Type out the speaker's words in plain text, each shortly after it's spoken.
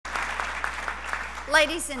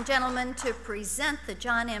Ladies and gentlemen, to present the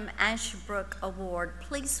John M. Ashbrook Award,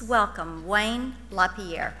 please welcome Wayne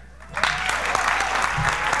LaPierre.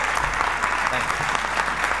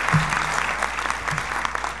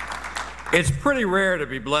 It's pretty rare to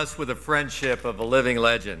be blessed with the friendship of a living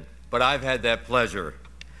legend, but I've had that pleasure.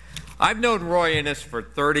 I've known Roy Innis for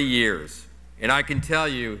 30 years, and I can tell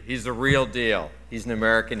you he's the real deal. He's an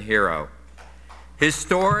American hero. His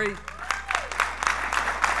story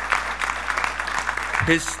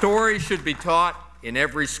should be taught in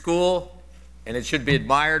every school, and it should be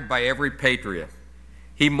admired by every patriot.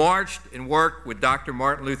 He marched and worked with Dr.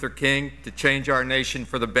 Martin Luther King to change our nation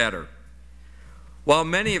for the better. While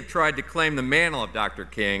many have tried to claim the mantle of Dr.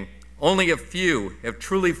 King, only a few have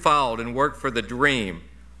truly followed and worked for the dream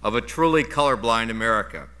of a truly colorblind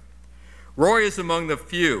America. Roy is among the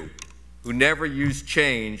few who never used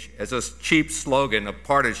change as a cheap slogan of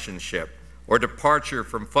partisanship or departure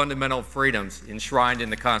from fundamental freedoms enshrined in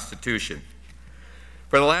the Constitution.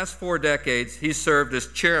 For the last 4 decades, he served as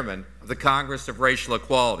chairman of the Congress of Racial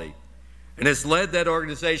Equality and has led that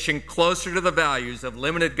organization closer to the values of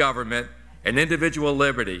limited government and individual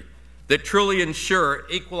liberty that truly ensure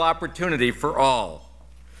equal opportunity for all.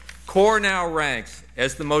 CORE now ranks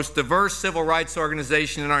as the most diverse civil rights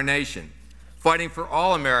organization in our nation, fighting for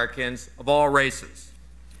all Americans of all races.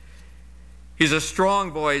 He's a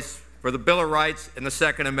strong voice for the Bill of Rights and the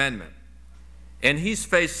Second Amendment, and he's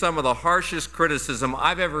faced some of the harshest criticism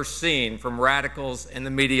I've ever seen from radicals and the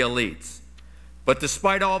media elites. But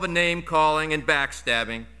despite all the name-calling and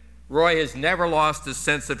backstabbing, Roy has never lost his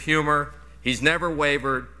sense of humor, he's never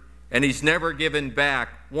wavered, and he's never given back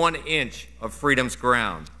 1 inch of freedom's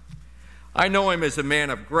ground. I know him as a man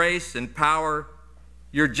of grace and power.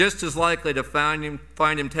 You're just as likely to find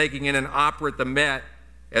him taking in an opera at the Met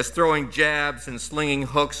as throwing jabs and slinging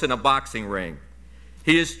hooks in a boxing ring.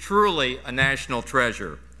 He is truly a national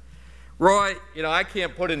treasure. Roy, I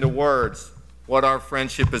can't put into words what our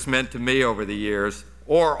friendship has meant to me over the years,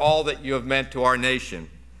 or all that you have meant to our nation.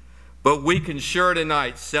 But we can sure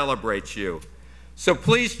tonight celebrate you. So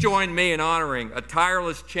please join me in honoring a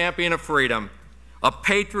tireless champion of freedom, a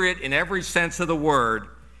patriot in every sense of the word,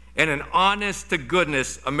 and an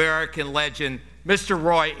honest-to-goodness American legend, Mr.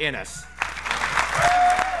 Roy Innis.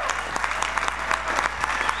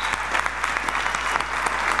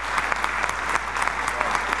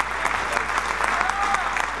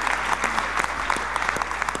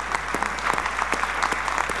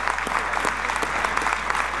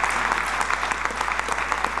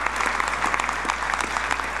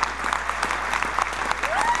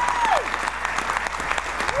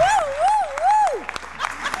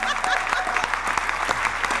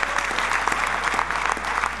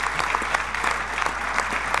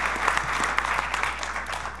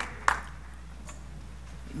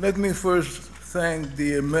 Let me first thank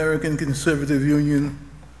the American Conservative Union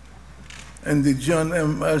and the John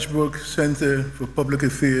M. Ashbrook Center for Public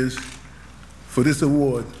Affairs for this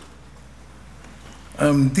award.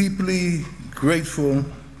 I'm deeply grateful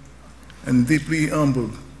and deeply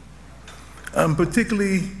humbled. I'm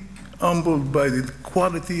particularly humbled by the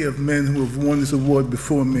quality of men who have won this award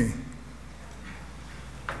before me.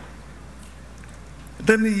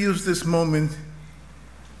 Let me use this moment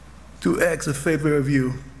to ask a favor of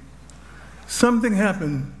you. Something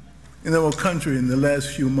happened in our country in the last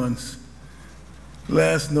few months.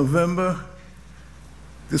 Last November,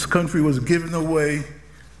 this country was given away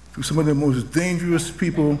to some of the most dangerous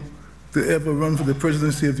people to ever run for the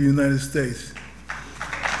presidency of the United States.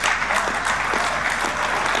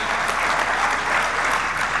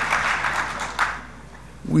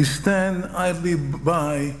 We stand idly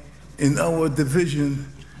by in our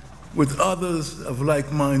division with others of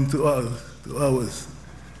like mind to ours.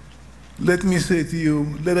 Let me say to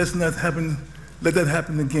you, let that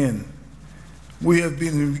happen again. We have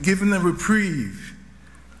been given a reprieve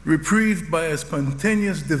by a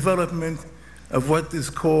spontaneous development of what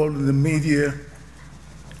is called in the media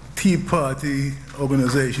Tea Party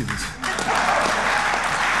organizations.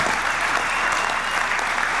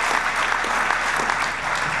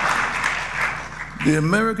 The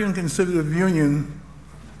American Conservative Union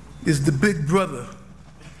is the big brother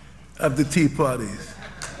of the Tea Parties.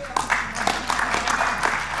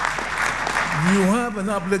 You have an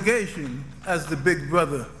obligation as the big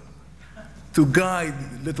brother to guide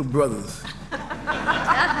little brothers.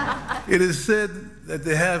 It is said that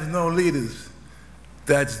they have no leaders.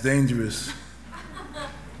 That's dangerous.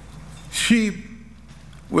 Sheep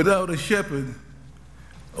without a shepherd,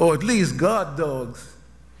 or at least guard dogs,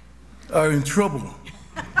 are in trouble.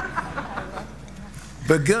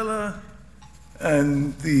 Begela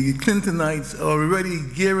and the Clintonites are already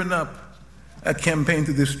gearing up a campaign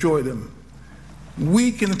to destroy them.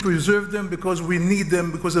 We can preserve them because we need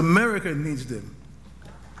them, because America needs them.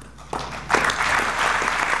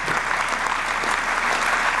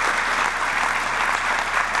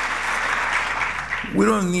 We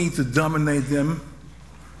don't need to dominate them.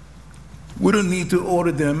 We don't need to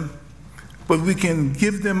order them, but we can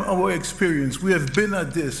give them our experience. We have been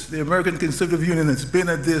at this. The American Conservative Union has been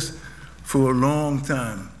at this for a long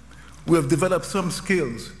time. We have developed some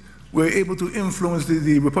skills. We're able to influence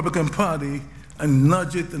the Republican Party and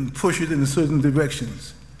nudge it and push it in certain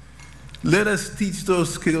directions. Let us teach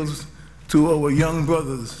those skills to our young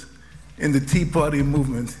brothers in the Tea Party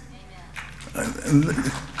movement. And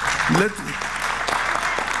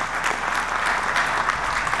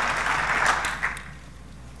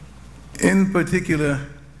in particular,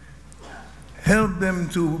 help them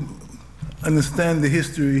to understand the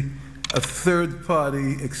history of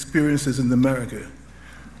third-party experiences in America.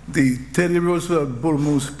 The Teddy Roosevelt Bull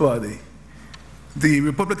Moose Party, the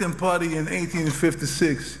Republican Party in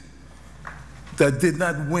 1856 that did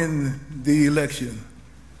not win the election.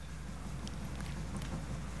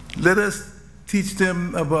 Let us teach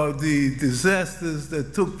them about the disasters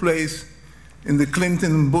that took place in the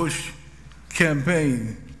Clinton-Bush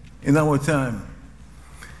campaign in our time.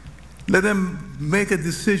 Let them make a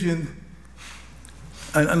decision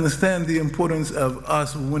and understand the importance of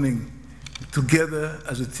us winning together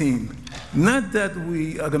as a team. Not that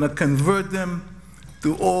we are going to convert them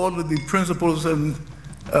to all of the principles of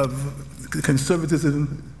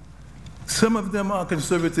conservatism. Some of them are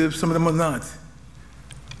conservative, some of them are not.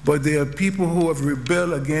 But they are people who have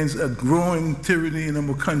rebelled against a growing tyranny in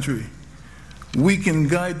our country. We can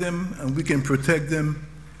guide them and we can protect them,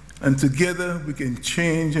 and together we can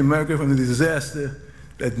change America from the disaster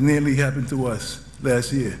that nearly happened to us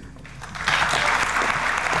last year.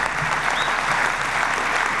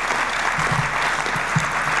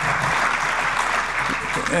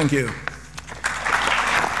 Thank you.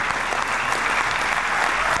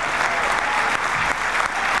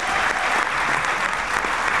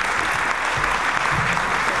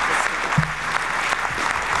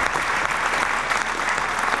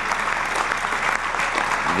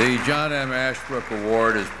 The John M. Ashbrook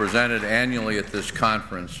Award is presented annually at this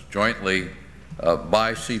conference jointly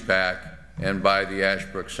by CPAC and by the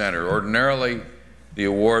Ashbrook Center. Ordinarily, the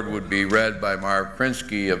award would be read by Marv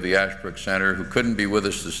Krinsky of the Ashbrook Center, who couldn't be with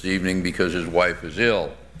us this evening because his wife is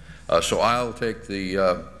ill. So I'll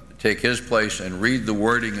take his place and read the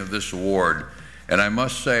wording of this award. And I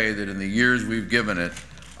must say that in the years we've given it,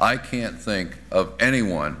 I can't think of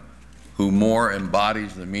anyone who more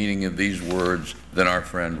embodies the meaning of these words than our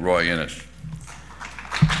friend Roy Innis.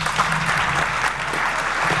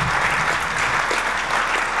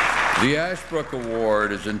 The Ashbrook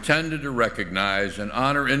Award is intended to recognize and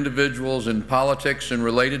honor individuals in politics and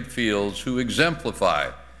related fields who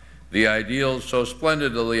exemplify the ideals so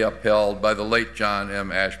splendidly upheld by the late John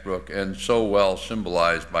M. Ashbrook and so well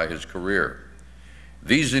symbolized by his career.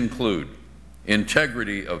 These include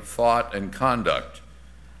integrity of thought and conduct,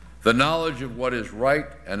 the knowledge of what is right,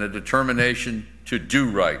 and a determination to do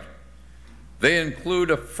right. They include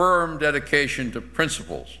a firm dedication to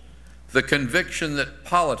principles, the conviction that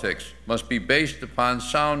politics must be based upon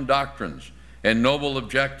sound doctrines and noble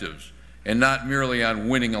objectives and not merely on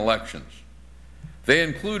winning elections. They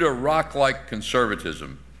include a rock-like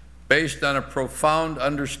conservatism based on a profound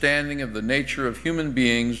understanding of the nature of human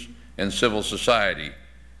beings and civil society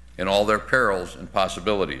and all their perils and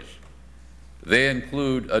possibilities. They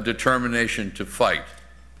include a determination to fight,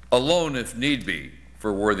 alone if need be,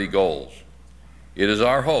 for worthy goals. It is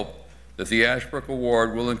our hope that the Ashbrook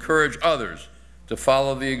Award will encourage others to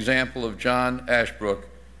follow the example of John Ashbrook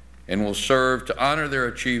and will serve to honor their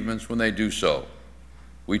achievements when they do so.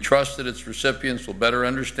 We trust that its recipients will better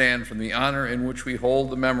understand from the honor in which we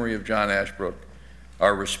hold the memory of John Ashbrook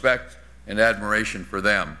our respect and admiration for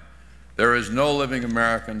them. There is no living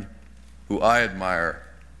American who I admire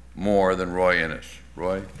more than Roy Innis.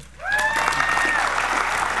 Roy?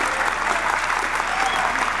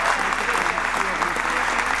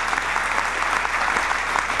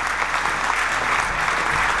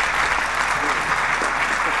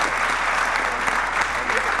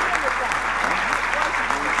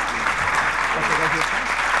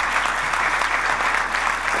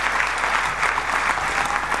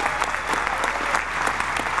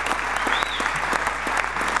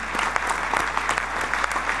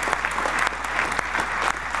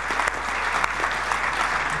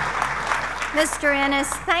 Mr. Innis,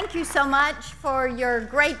 thank you so much for your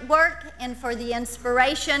great work and for the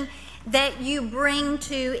inspiration that you bring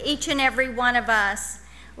to each and every one of us.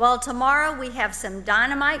 Well, tomorrow we have some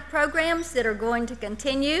dynamite programs that are going to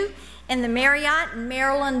continue in the Marriott and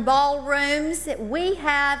Maryland ballrooms. We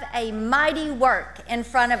have a mighty work in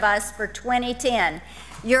front of us for 2010.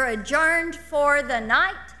 You're adjourned for the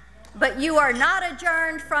night, but you are not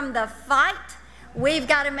adjourned from the fight. We've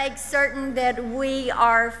got to make certain that we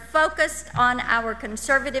are focused on our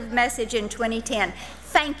conservative message in 2010.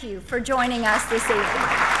 Thank you for joining us this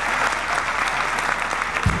evening.